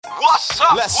What's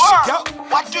up, Let's world? go.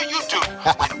 What do you do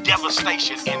when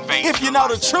devastation invades If you your know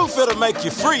life? the truth, it'll make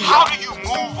you free. How do you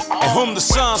move on? And whom the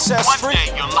sun sets One free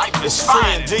day your life is is free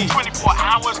fine. indeed. 24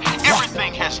 hours,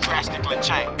 everything has drastically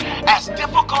changed. As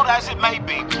difficult as it may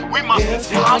be, we must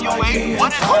evaluate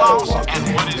what is lost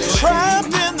and what is lived. Trapped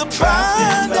in the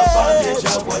bondage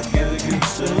of what you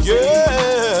used to be.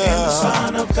 Yeah. In the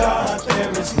Son of God,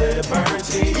 there is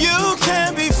liberty. You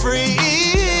can be free.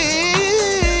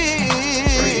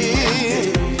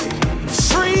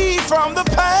 Free from the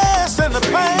past and the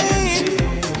pain.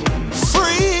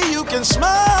 Free, you can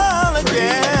smile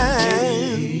again.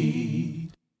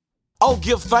 Oh,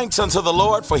 give thanks unto the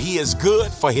Lord, for he is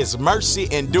good, for his mercy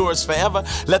endures forever.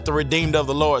 Let the redeemed of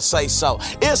the Lord say so.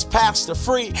 It's Pastor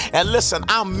Free, and listen,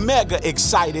 I'm mega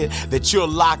excited that you're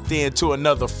locked into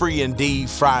another Free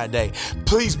Indeed Friday.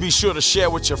 Please be sure to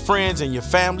share with your friends and your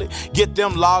family. Get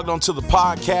them logged onto the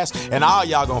podcast, and all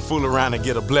y'all gonna fool around and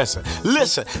get a blessing.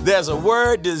 Listen, there's a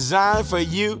word designed for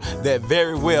you that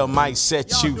very well might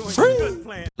set you free.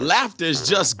 Laughter is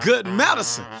just good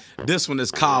medicine. This one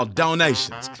is called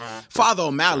donations. Father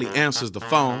O'Malley answers the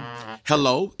phone.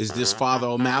 Hello, is this Father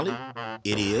O'Malley?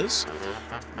 It is.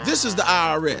 This is the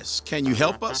IRS. Can you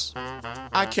help us?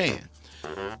 I can.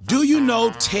 Do you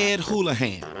know Ted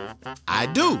Houlihan? I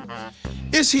do.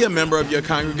 Is he a member of your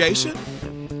congregation?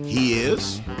 He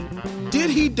is. Did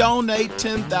he donate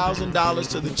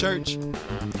 $10,000 to the church?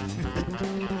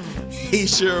 He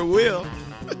sure will.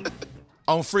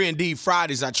 On Free Indeed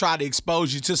Fridays, I try to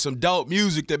expose you to some dope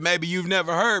music that maybe you've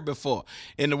never heard before.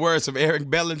 In the words of Eric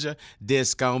Bellinger,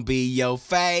 this gonna be your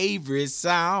favorite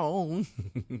song.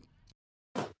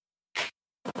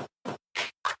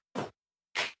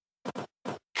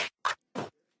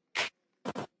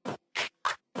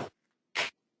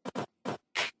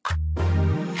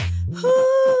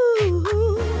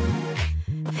 Ooh,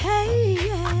 hey,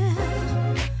 yeah.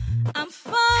 I'm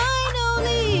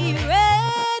finally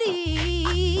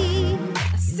ready.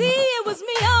 I see it was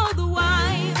me all the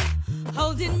while,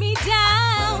 holding me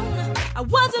down. I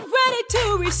wasn't ready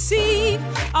to receive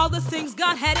all the things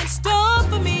God had in store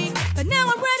for me. But now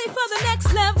I'm ready for the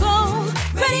next level,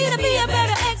 ready to be a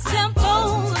better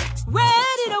example,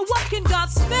 ready to walk in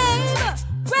God's favor,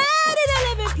 ready to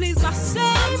live and please my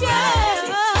Savior.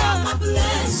 I'm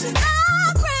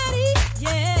ready,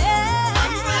 yeah.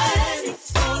 I'm ready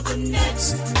for the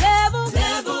next level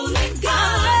in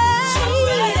God. So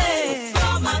ready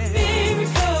for my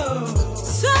miracle.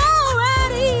 So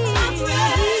ready. I'm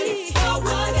ready for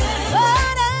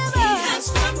whatever He has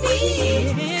for me.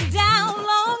 Been down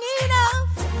long enough,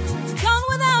 gone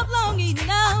without long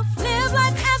enough, live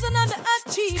life as an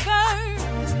underachiever.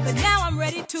 But now I'm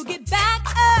ready to get back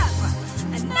up.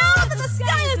 I know that the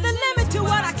sky is the limit to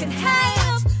what I can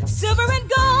have. Silver and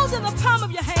gold in the palm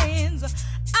of your hands.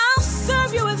 I'll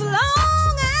serve you as long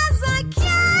as I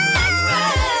can. I'm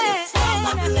ready for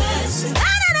my blessing. No,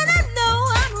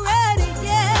 I'm ready,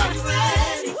 yeah. I'm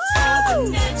ready for the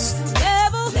next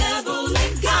level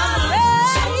in God.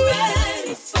 So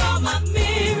ready for my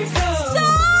miracle. So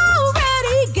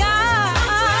ready, God.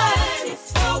 I'm ready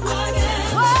for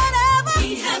whatever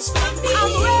He has for me. I'm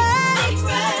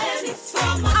ready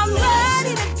for my I'm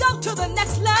ready to go to the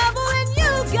next level in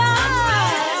you, God. I'm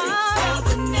ready for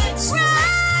the next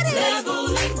level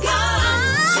in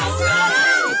God. So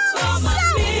ready for my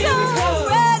miracle. So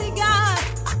ready, God.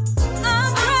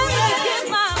 I'm ready to give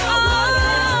my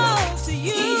all to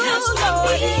you,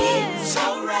 Lord. So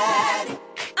ready.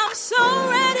 I'm so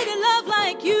ready to love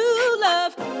like you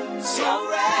love. So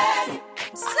ready.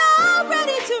 So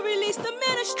ready to release the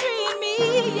ministry in me,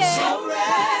 yeah. So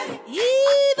ready.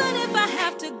 Even if I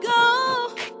have to go,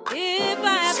 if I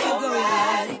have to go,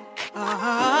 ready.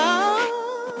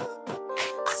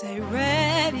 Say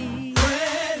ready.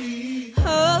 Ready.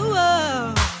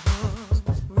 Oh,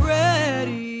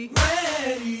 ready.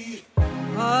 Ready.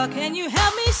 Oh, can you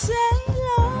help me say,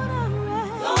 Lord, I'm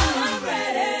ready. Lord, I'm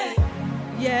ready.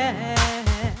 Yeah.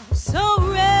 So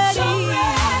ready. So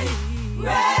ready.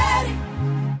 Ready.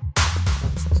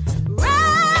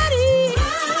 Ready.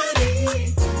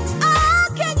 Ready. Oh,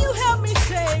 can you help me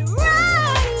say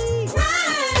ready?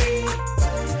 Ready.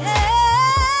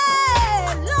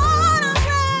 Yeah. Lord, I'm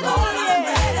ready. Lord, I'm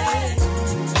ready.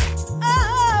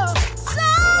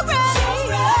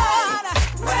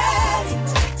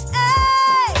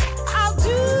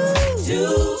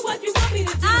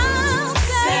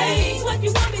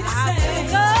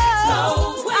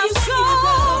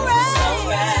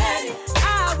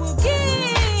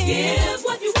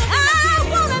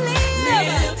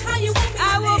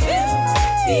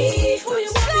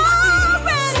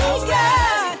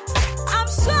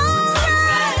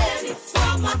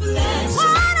 blessing.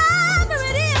 Whatever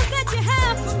it is that you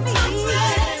have for me, I'm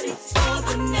ready for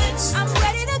the next. I'm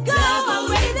ready to go. I'm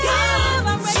ready to live.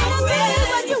 I'm ready to be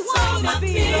what you want me to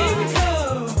be.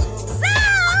 So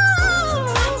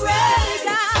I'm ready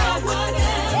for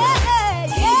whatever.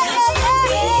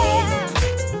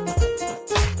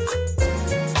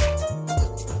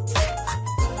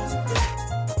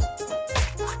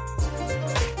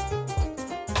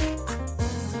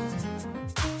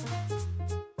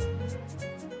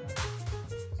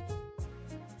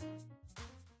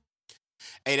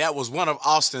 Hey, that was one of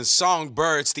Austin's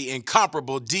songbirds, the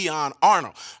incomparable Dion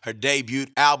Arnold. Her debut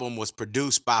album was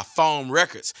produced by Foam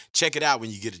Records. Check it out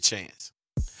when you get a chance.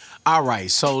 All right,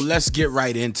 so let's get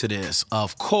right into this.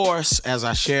 Of course, as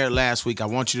I shared last week, I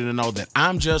want you to know that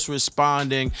I'm just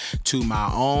responding to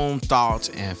my own thoughts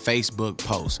and Facebook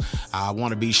posts. I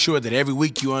want to be sure that every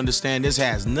week you understand this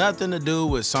has nothing to do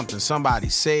with something somebody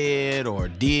said or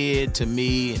did to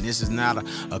me, and this is not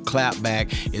a clap back.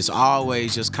 It's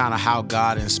always just kind of how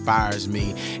God inspires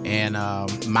me and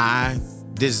my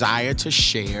desire to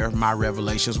share my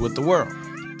revelations with the world.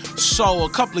 So a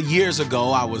couple of years ago,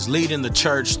 I was leading the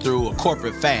church through a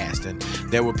corporate fast, and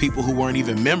there were people who weren't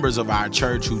even members of our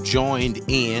church who joined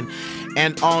in.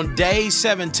 And on day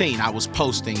 17, I was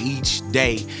posting each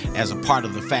day as a part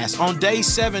of the fast. On day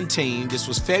 17, this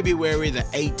was February the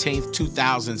 18th,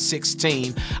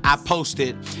 2016, I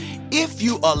posted, "If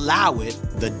you allow it,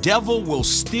 the devil will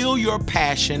steal your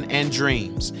passion and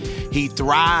dreams. He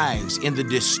thrives in the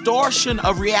distortion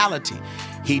of reality.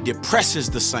 He depresses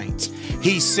the saints.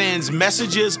 He sends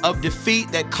messages of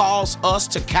defeat that cause us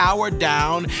to cower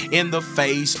down in the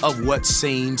face of what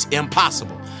seems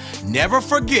impossible. Never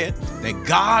forget that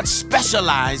God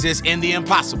specializes in the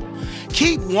impossible.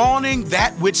 Keep wanting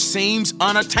that which seems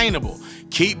unattainable.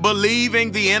 Keep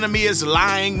believing the enemy is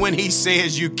lying when he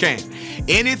says you can't.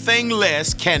 Anything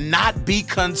less cannot be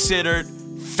considered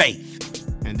faith."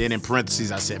 And then in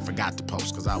parentheses, I said, forgot to post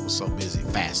because I was so busy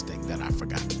fasting that I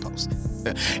forgot to post.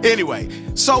 Anyway,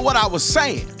 so what I was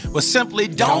saying was simply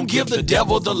don't give the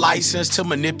devil the license to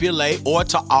manipulate or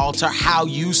to alter how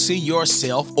you see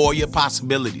yourself or your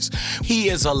possibilities. He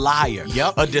is a liar,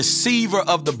 a deceiver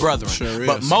of the brethren. Sure is.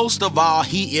 But most of all,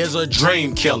 he is a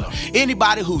dream killer.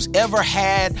 Anybody who's ever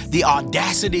had the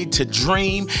audacity to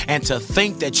dream and to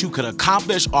think that you could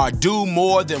accomplish or do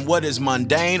more than what is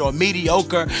mundane or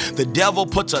mediocre, the devil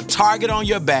puts a target on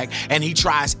your back and he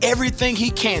tries everything he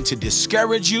can to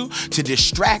discourage you, to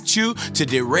distract you, to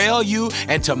derail you,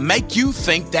 and to make you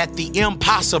think that the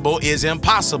impossible is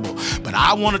impossible. But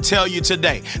I want to tell you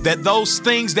today that those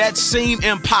things that seem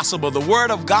impossible, the word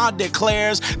of God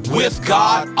declares, with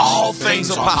God, all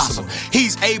things are possible.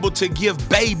 He's able to give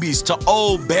babies to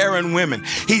old barren women.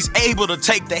 He's able to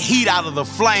take the heat out of the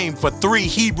flame for 3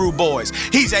 Hebrew boys.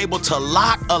 He's able to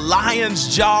lock a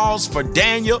lion's jaws for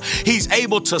Daniel. He's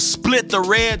able to split the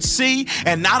Red Sea.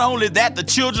 And not only that, the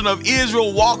children of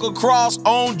Israel walk across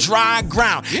on dry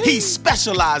ground. He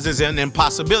specializes in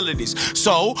impossibilities.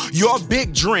 So your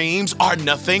big dreams are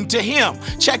nothing to him.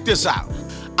 Check this out.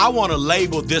 I want to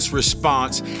label this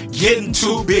response, getting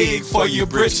too big for your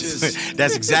britches.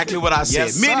 That's exactly what I said.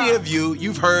 Yes, many of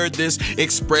you've heard this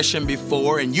expression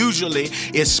before, and usually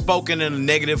it's spoken in a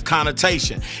negative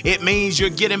connotation. It means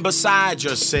you're getting beside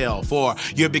yourself, or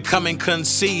you're becoming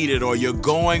conceited, or you're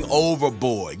going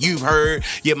overboard. You've heard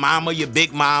your mama, your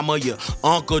big mama, your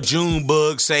Uncle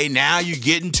Junebug say, now you're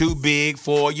getting too big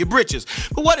for your britches.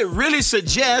 But what it really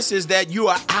suggests is that you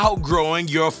are outgrowing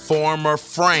your former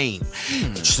frame.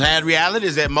 Sad reality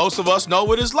is that most of us know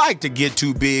what it's like to get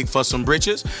too big for some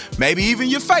britches, maybe even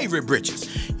your favorite britches.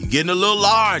 You're getting a little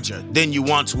larger than you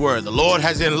once were. The Lord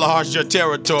has enlarged your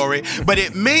territory, but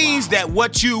it means that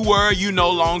what you were, you no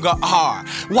longer are.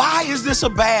 Why is this a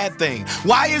bad thing?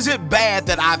 Why is it bad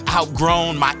that I've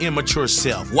outgrown my immature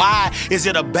self? Why is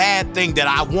it a bad thing that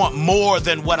I want more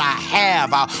than what I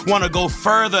have? I want to go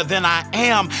further than I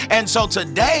am. And so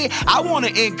today, I want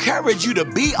to encourage you to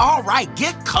be all right.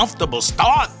 Get comfortable.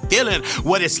 Start feeling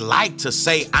what it's like to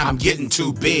say, I'm getting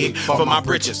too big for my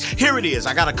britches. Here it is.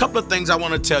 I got a couple of things I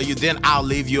want to tell you, then I'll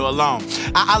leave you alone.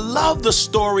 I love the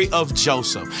story of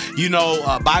Joseph. You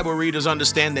know, Bible readers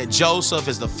understand that Joseph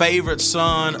is the favorite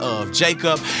son of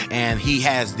Jacob, and he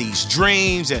has these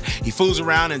dreams, and he fools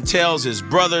around and tells his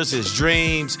brothers his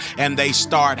dreams, and they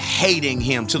start hating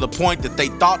him to the point that they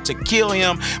thought to kill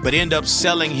him, but end up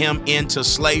selling him into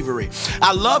slavery.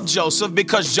 I love Joseph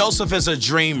because Joseph is a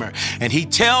dreamer, and he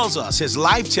tells tells us, his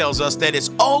life tells us that it's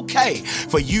okay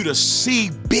for you to see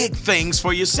big things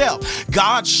for yourself.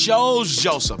 God shows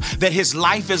Joseph that his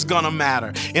life is going to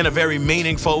matter in a very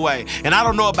meaningful way. And I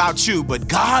don't know about you, but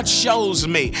God shows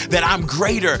me that I'm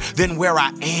greater than where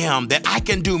I am, that I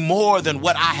can do more than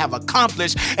what I have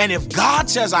accomplished. And if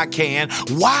God says I can,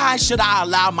 why should I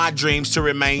allow my dreams to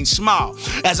remain small?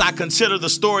 As I consider the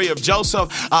story of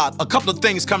Joseph, a couple of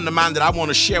things come to mind that I want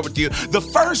to share with you. The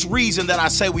first reason that I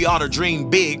say we ought to dream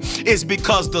big is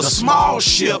because the small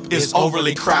ship is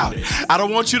overly crowded. I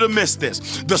don't want you to miss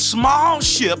this. The small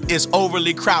ship is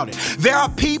overly crowded. There are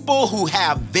people who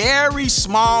have very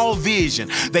small vision.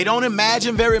 They don't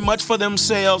imagine very much for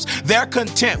themselves. They're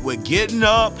content with getting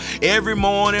up every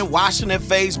morning, washing their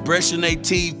face, brushing their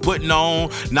teeth, putting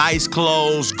on nice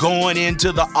clothes, going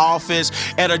into the office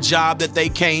at a job that they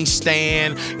can't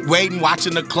stand, waiting,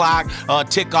 watching the clock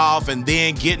tick off, and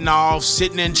then getting off,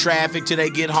 sitting in traffic till they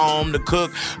get home to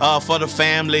cook for the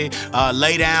family,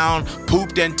 lay down,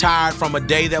 pooped and tired from a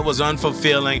day that was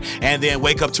unfulfilling, and then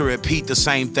wake up to repeat the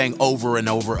same thing over and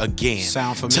over again.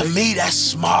 Sound familiar? To me, that's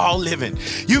small living.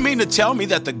 You mean to tell me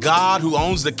that the God who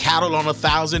owns the cattle on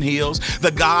 1,000 hills,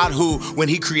 the God who, when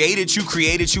he created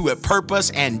you with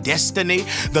purpose and destiny,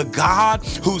 the God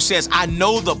who says, I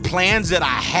know the plans that I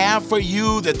have for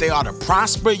you, that they are to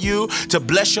prosper you, to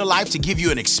bless your life, to give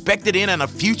you an expected end and a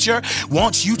future,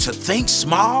 wants you to think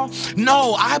small?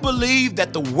 No, I believe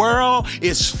that the world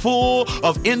is full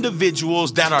of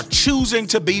individuals that are choosing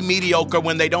to be mediocre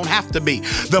when they don't have to be.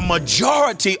 The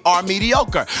majority are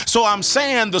mediocre. So I'm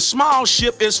saying the small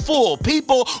ship is full.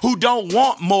 People who don't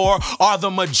want more are the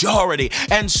majority.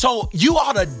 And so you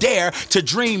ought to dare to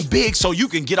dream big so you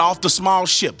can get off the small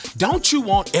ship. Don't you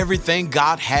want everything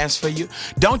God has for you?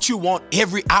 Don't you want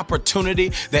every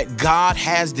opportunity that God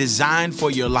has designed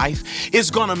for your life?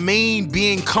 It's going to mean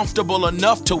being comfortable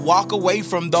enough to walk away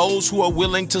from those who are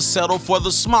willing to settle for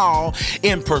the small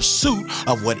in pursuit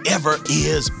of whatever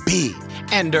is big.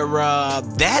 And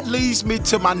that leads me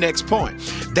to my next point,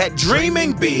 that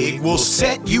dreaming big will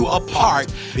set you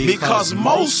apart because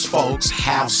most folks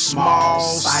have small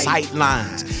sight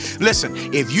lines. Listen,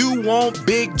 if you want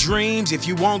big dreams, if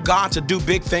you want God to do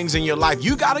big things in your life,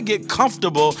 you got to get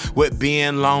comfortable with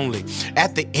being lonely.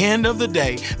 At the end of the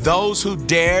day, those who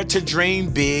dare to dream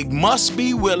big must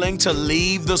be willing to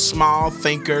leave the small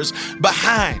thinkers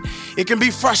behind. It can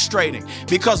be frustrating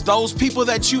because those people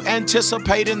that you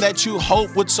anticipate and that you hope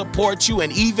would support you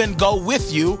and even go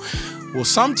with you will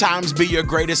sometimes be your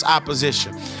greatest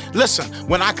opposition. Listen,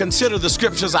 when I consider the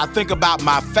scriptures, I think about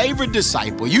my favorite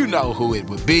disciple. You know who it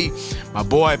would be, my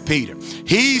boy Peter.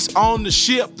 He's on the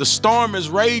ship, the storm is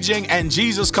raging, and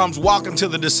Jesus comes walking to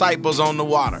the disciples on the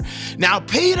water. Now,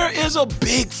 Peter is a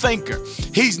big thinker.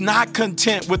 He's not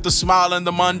content with the small and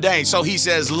the mundane. So he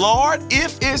says, Lord,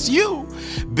 if it's you,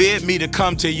 bid me to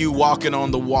come to you walking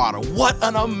on the water. What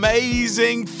an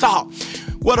amazing thought.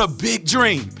 What a big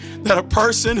dream that a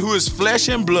person who is flesh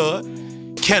and blood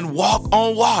can walk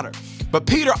on water. But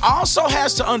Peter also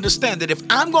has to understand that if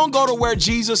I'm going to go to where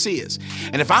Jesus is,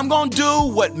 and if I'm going to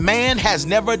do what man has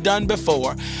never done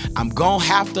before, I'm going to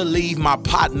have to leave my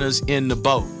partners in the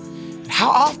boat. How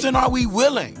often are we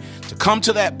willing to come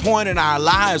to that point in our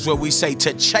lives where we say,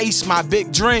 to chase my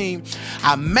big dream,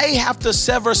 I may have to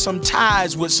sever some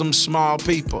ties with some small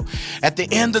people? At the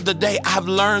end of the day, I've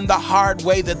learned the hard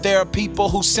way that there are people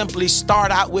who simply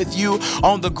start out with you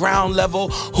on the ground level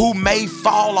who may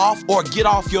fall off or get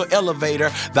off your elevator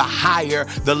the higher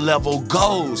the level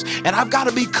goes. And I've got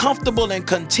to be comfortable and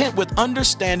content with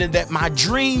understanding that my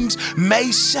dreams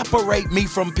may separate me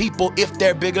from people if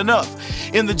they're big enough.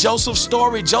 In the Joseph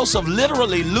story, Joseph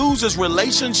literally loses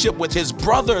relationship with his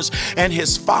brothers and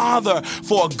his father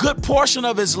for a good portion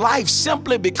of his life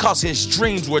simply because his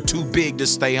dreams were too big to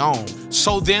stay on.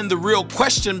 So then the real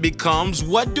question becomes,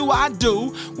 what do I do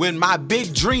when my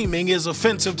big dreaming is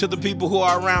offensive to the people who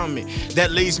are around me?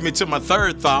 That leads me to my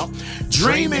third thought.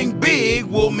 Dreaming big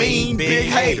will mean big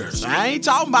haters. I ain't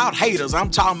talking about haters.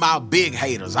 I'm talking about big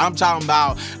haters. I'm talking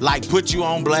about like put you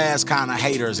on blast kind of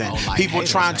haters and like people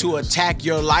trying to attack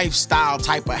your lifestyle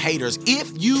type of haters.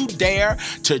 If you dare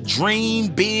to dream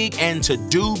big and to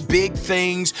do big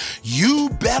things, you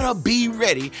better be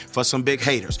ready for some big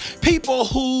haters. People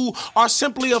who are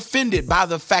simply offended by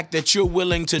the fact that you're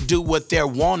willing to do what they're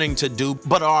wanting to do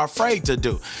but are afraid to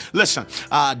do. Listen,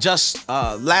 just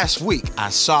last week I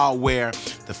saw where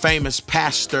the famous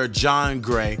pastor John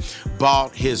Gray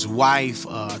bought his wife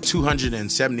a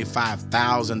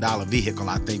 $275,000 vehicle,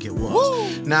 I think it was.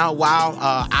 Woo! Now, while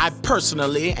I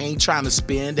personally ain't trying to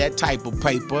spend that type of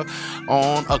paper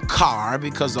on a car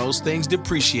because those things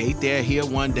depreciate, they're here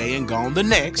one day and gone the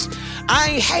next,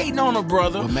 I ain't hating on a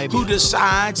brother who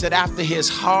decides that after his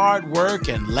hard work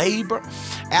and labor,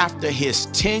 after his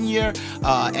tenure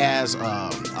as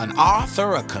an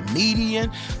author, a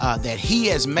comedian, that he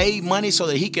has made money so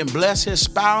that he can bless his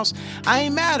spouse. I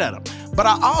ain't mad at him. But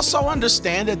I also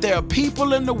understand that there are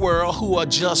people in the world who are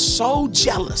just so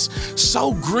jealous,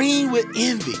 so green with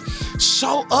envy,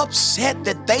 so upset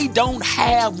that they don't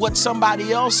have what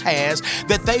somebody else has,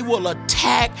 that they will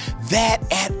attack that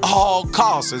at all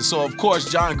costs. And so, of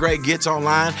course, John Gray gets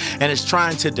online and is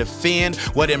trying to defend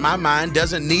what, in my mind,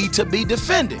 doesn't need to be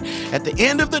defended. At the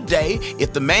end of the day,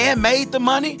 if the man made the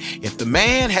money, if the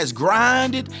man has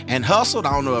grinded and hustled,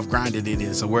 I don't know if grinded it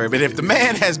is a word, but if the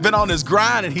man has been on his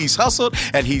grind and he's hustled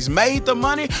and he's made the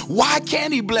money, why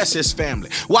can't he bless his family?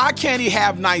 Why can't he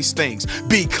have nice things?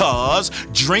 Because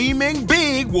dreaming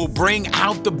big will bring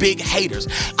out the big haters.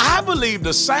 I believe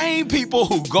the same people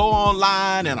who go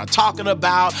online and are talking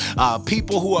about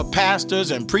people who are pastors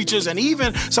and preachers and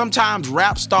even sometimes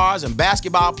rap stars and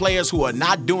basketball players who are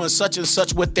not doing such and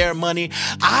such with their money.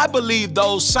 I believe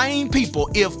those same people,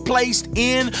 if placed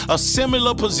in a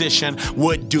similar position,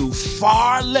 would do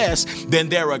far less than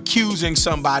they're accusing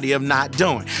somebody of not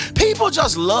doing. People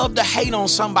just love to hate on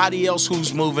somebody else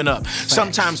who's moving up.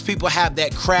 Sometimes people have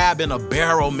that crab in a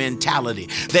barrel mentality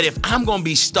that if I'm going to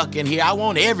be stuck in here, I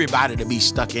want everybody to be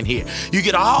stuck in here. You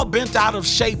get all bent out of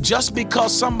shape just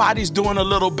because somebody's doing a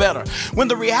little better. When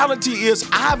the reality is,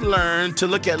 I've learned to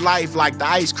look at life like the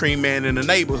ice cream man in the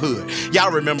neighborhood.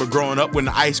 Y'all remember growing up when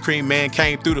the ice cream man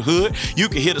came through the hood? You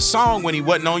could hear the song when he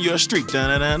wasn't on your street.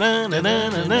 Don't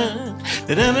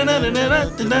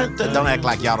act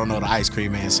like y'all don't know the ice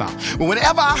cream man song. But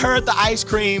whenever I heard the ice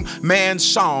cream man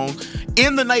song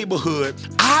in the neighborhood,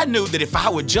 I knew that if I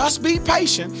would just be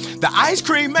patient, the ice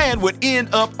cream man would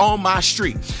end up on my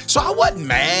street. So I wasn't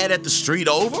mad at the street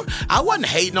over. I wasn't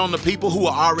hating on the people who were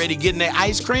already getting their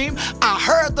ice cream. I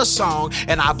heard the song,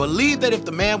 and I believed that if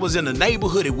the man was in the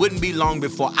neighborhood, it wouldn't be long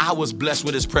before I was blessed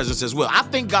with his presence as well. I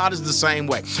think God is the same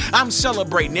way. I'm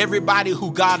celebrating everybody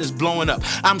who God is blowing up.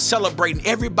 I'm celebrating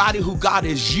everybody who God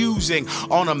is using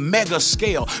on a mega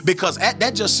scale, because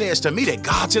that just says to me that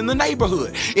God's in the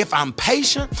neighborhood. If I'm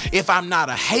patient, if I'm not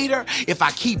a hater, if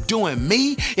I keep doing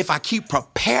me, if I keep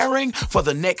preparing for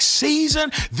the next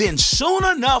season, then soon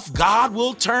enough, God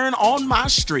will turn on my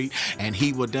street and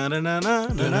he will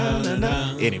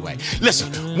Anyway,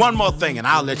 listen, one more thing and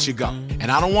I'll let you go.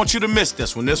 And I don't want you to miss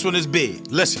this one. This one is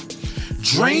big. Listen,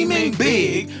 dreaming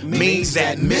big means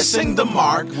that missing the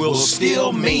mark will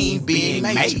still mean being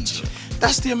major.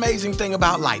 That's the amazing thing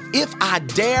about life. If I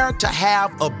dare to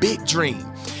have a big dream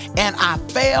and I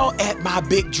fail at my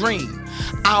big dream,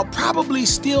 I'll probably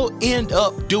still end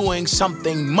up doing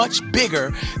something much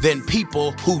bigger than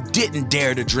people who didn't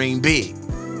dare to dream big.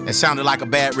 It sounded like a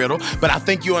bad riddle, but I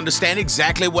think you understand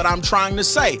exactly what I'm trying to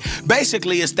say.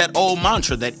 Basically, it's that old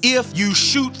mantra that if you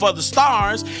shoot for the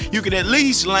stars, you can at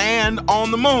least land on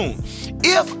the moon.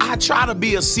 If I try to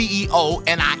be a CEO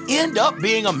and I end up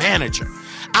being a manager,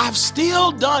 I've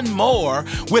still done more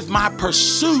with my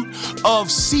pursuit of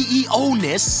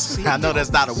CEO-ness. I know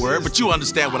that's not a word, but you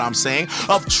understand what I'm saying,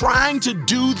 of trying to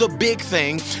do the big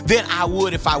thing than I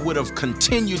would if I would have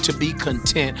continued to be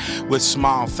content with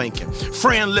small thinking.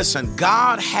 Friend, listen,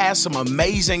 God has some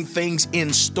amazing things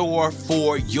in store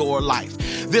for your life.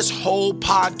 This whole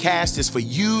podcast is for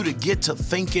you to get to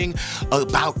thinking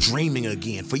about dreaming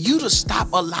again, for you to stop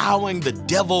allowing the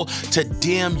devil to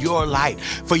dim your light,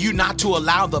 for you not to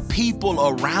allow the people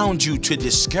around you to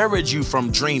discourage you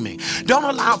from dreaming. Don't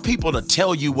allow people to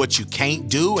tell you what you can't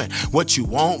do and what you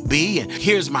won't be. And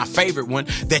here's my favorite one,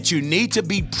 that you need to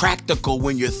be practical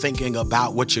when you're thinking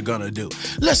about what you're going to do.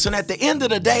 Listen, at the end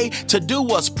of the day, to do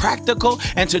what's practical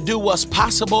and to do what's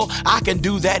possible, I can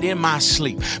do that in my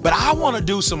sleep. But I want to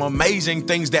do some amazing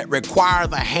things that require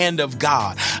the hand of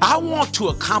God. I want to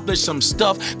accomplish some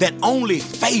stuff that only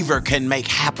favor can make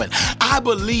happen. I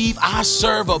believe I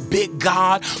serve a big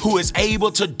God who is able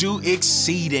to do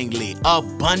exceedingly,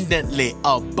 abundantly,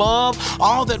 above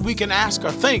all that we can ask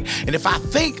or think. And if I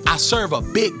think I serve a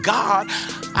big God,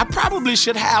 I probably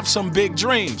should have some big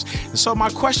dreams. And so my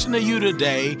question to you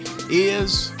today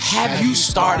is, have you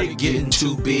started getting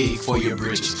too big for your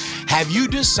britches? Have you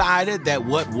decided that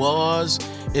what was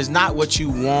is not what you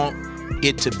want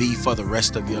it to be for the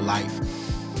rest of your life?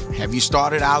 Have you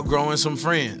started outgrowing some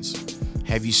friends?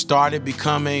 Have you started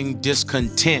becoming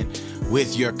discontent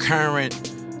with your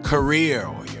current career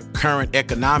or your current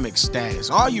economic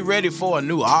status? Are you ready for a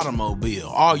new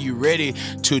automobile? Are you ready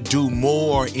to do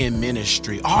more in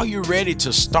ministry? Are you ready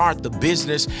to start the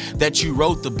business that you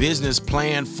wrote the business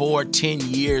plan for 10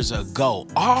 years ago?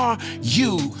 Are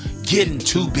you getting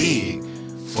too big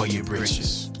for your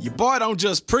britches? Your boy don't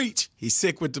just preach, he's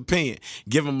sick with the pen.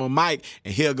 Give him a mic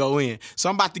and he'll go in. So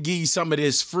I'm about to give you some of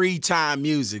this free time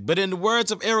music. But in the words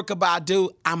of Erykah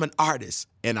Badu, I'm an artist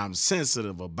and I'm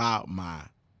sensitive about my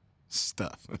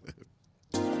stuff.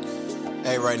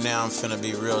 Hey, right now I'm finna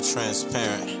be real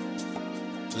transparent.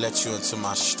 Let you into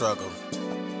my struggle.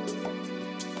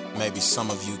 Maybe some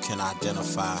of you can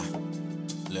identify.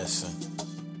 Listen.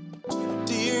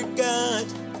 Dear God,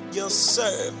 your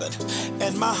servant,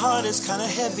 and my heart is kinda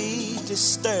heavy,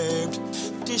 disturbed,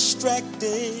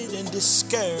 distracted and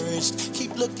discouraged.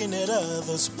 Keep looking at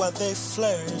others while they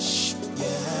flourish.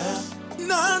 Yeah,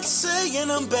 not saying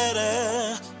I'm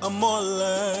better, I'm more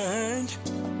learned.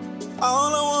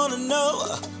 All I wanna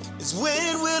know is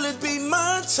when will it be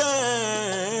my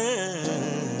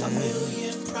turn? A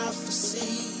million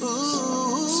prophecies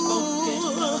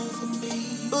spoken over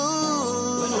me,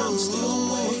 but I'm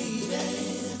still waiting.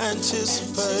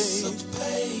 Anticipating.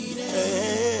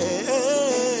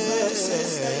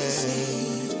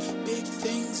 Big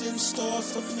things in store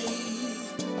for me,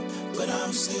 but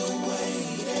I'm still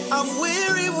waiting. I'm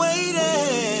weary waiting.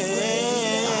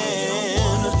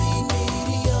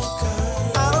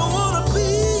 I don't wanna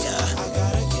be. I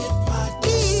gotta get my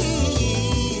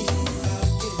destiny.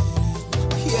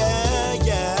 Yeah.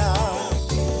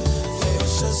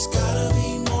 There's just gotta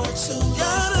be more to life.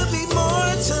 Gotta be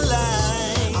more to life.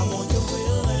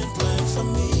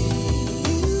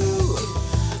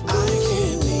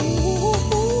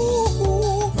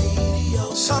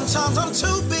 Sometimes I'm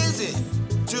too busy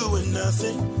doing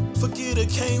nothing. Forget I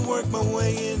can't work my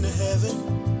way into heaven.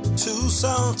 Too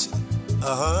salty,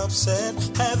 upset.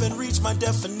 Haven't reached my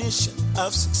definition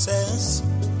of success.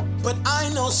 But I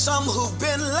know some who've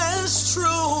been less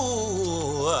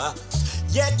true.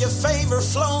 Yet your favor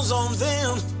flows on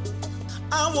them.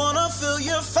 I wanna feel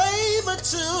your favor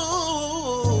too.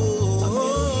 A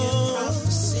million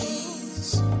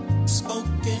prophecies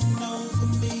spoken over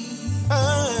me.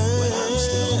 But I'm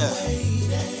still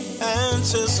waiting,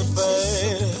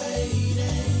 anticipating.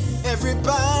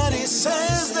 Everybody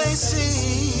says they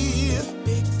see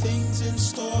big things in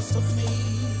store for me,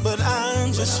 but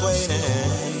I'm just waiting,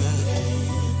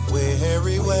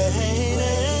 weary waiting.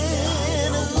 I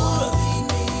don't wanna be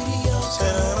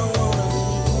mediocre. I don't wanna be.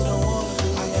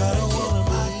 I gotta get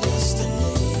my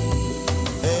destiny.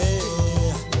 Hey,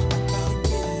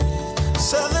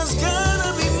 so there's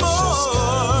gonna be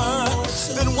more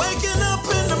than waking up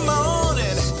in the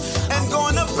morning and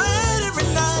going to bed every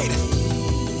night.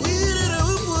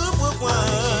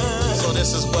 So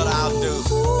this is what I'll do.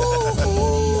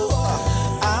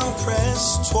 I'll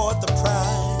press toward the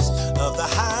prize of the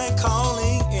high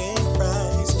calling in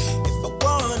Christ. If I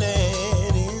want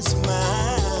it, it's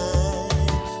mine.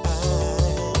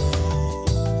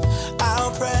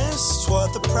 I'll press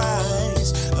toward the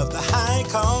prize of the high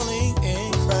calling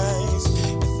in Christ.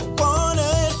 If I want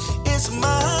it, it's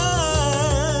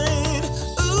mine.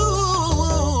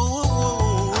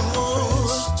 Ooh, I'll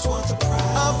press toward the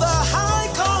prize of the high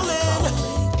calling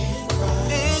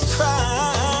in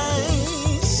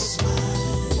Christ.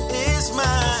 It's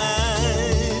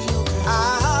mine.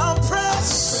 I'll press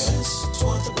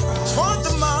toward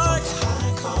the mark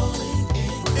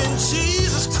in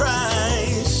Jesus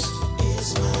Christ.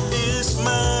 It's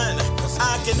mine.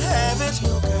 I can have it.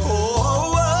 Oh,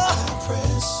 I'll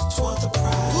press toward the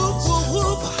prize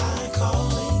of the high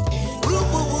calling in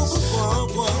Christ.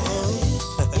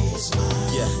 It's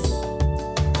mine. Yeah.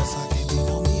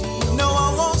 No,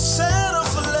 I won't settle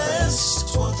for less.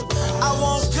 I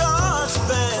want God's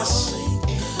best.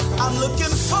 I'm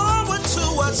looking forward to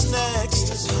what's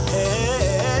next. Hey.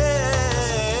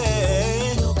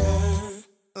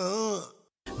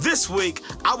 This week,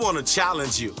 I want to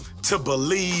challenge you to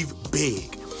believe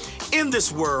big. In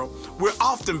this world, we're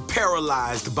often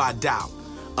paralyzed by doubt.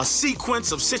 A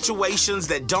sequence of situations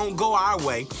that don't go our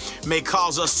way may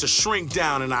cause us to shrink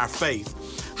down in our faith.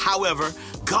 However,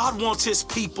 God wants his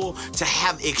people to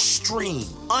have extreme,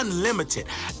 unlimited,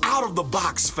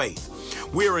 out-of-the-box faith.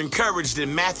 We're encouraged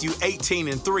in Matthew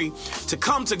 18:3 to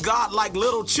come to God like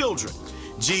little children.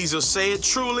 Jesus said,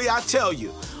 "Truly I tell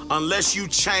you, unless you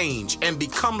change and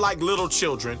become like little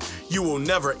children, you will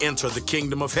never enter the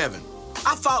kingdom of heaven."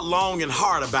 I thought long and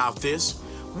hard about this.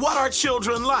 What are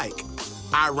children like?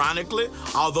 Ironically,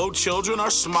 although children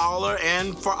are smaller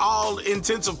and for all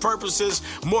intents and purposes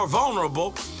more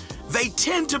vulnerable, They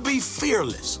tend to be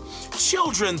fearless.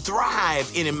 Children thrive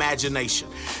in imagination.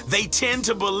 They tend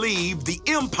to believe the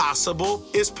impossible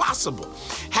is possible.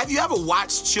 Have you ever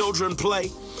watched children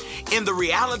play? In the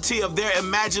reality of their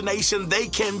imagination, they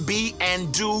can be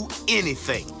and do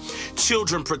anything.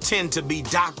 Children pretend to be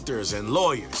doctors and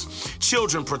lawyers.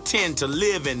 Children pretend to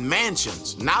live in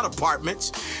mansions, not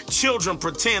apartments. Children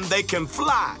pretend they can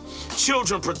fly.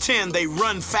 Children pretend they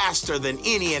run faster than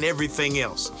any and everything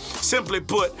else. Simply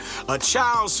put, a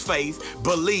child's faith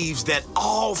believes that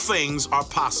all things are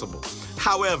possible.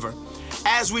 However,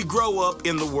 as we grow up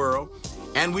in the world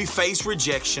and we face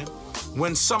rejection,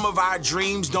 when some of our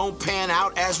dreams don't pan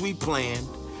out as we planned,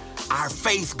 our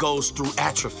faith goes through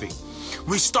atrophy.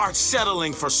 We start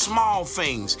settling for small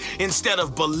things instead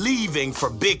of believing for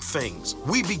big things.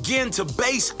 We begin to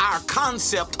base our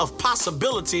concept of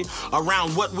possibility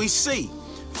around what we see.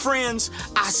 Friends,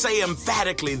 I say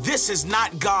emphatically, this is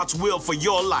not God's will for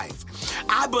your life.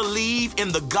 I believe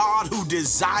in the God who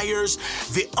desires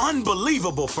the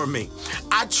unbelievable for me.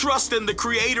 I trust in the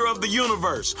creator of the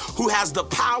universe who has the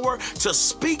power to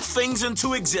speak things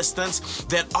into existence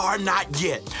that are not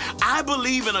yet. I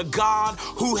believe in a God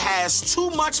who has too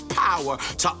much power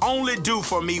to only do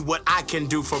for me what I can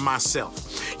do for myself.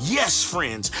 Yes,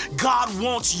 friends, God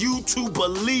wants you to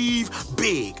believe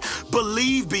big.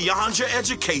 Believe beyond your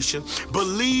education.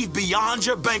 Believe beyond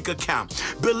your bank account.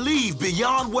 Believe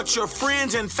beyond what your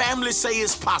friends and family say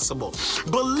is possible.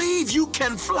 Believe you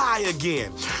can fly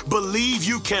again. Believe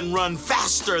you can run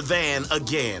faster than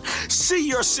again. See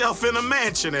yourself in a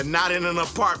mansion and not in an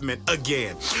apartment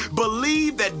again.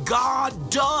 Believe that God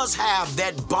does have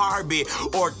that Barbie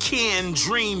or Ken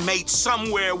dream mate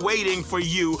somewhere waiting for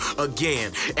you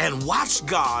again. And watch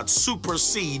God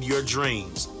supersede your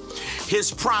dreams.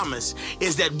 His promise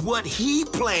is that what he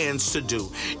plans to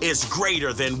do is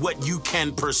greater than what you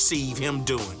can perceive him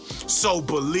doing. So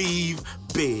believe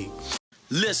big.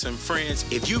 Listen, friends,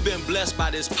 if you've been blessed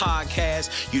by this podcast,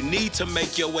 you need to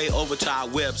make your way over to our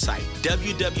website,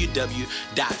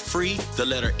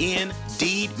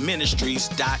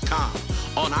 www.freedeministries.com.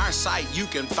 On our site, you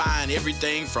can find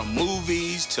everything from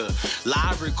movies to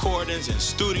live recordings and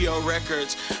studio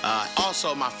records.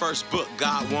 Also, my first book,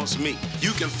 God Wants Me.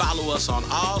 You can follow us on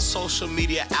all social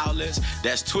media outlets.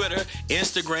 That's Twitter,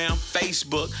 Instagram,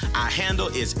 Facebook. Our handle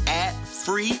is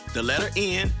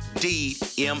 @FreeDeedMin.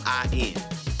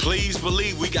 Please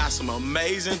believe we got some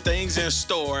amazing things in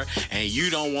store, and you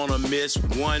don't want to miss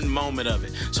one moment of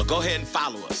it. So go ahead and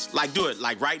follow us. Do it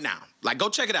right now. Go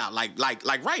check it out.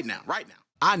 Right now.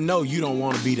 I know you don't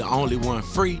want to be the only one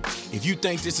free. If you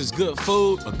think this is good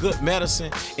food or good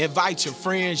medicine, invite your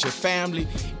friends, your family,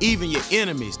 even your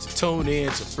enemies to tune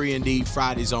in to Free Indeed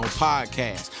Fridays on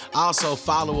podcast. Also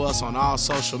follow us on all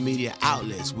social media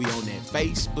outlets. We on that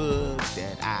Facebook,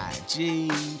 that IG,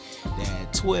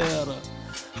 that Twitter.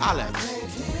 Holla.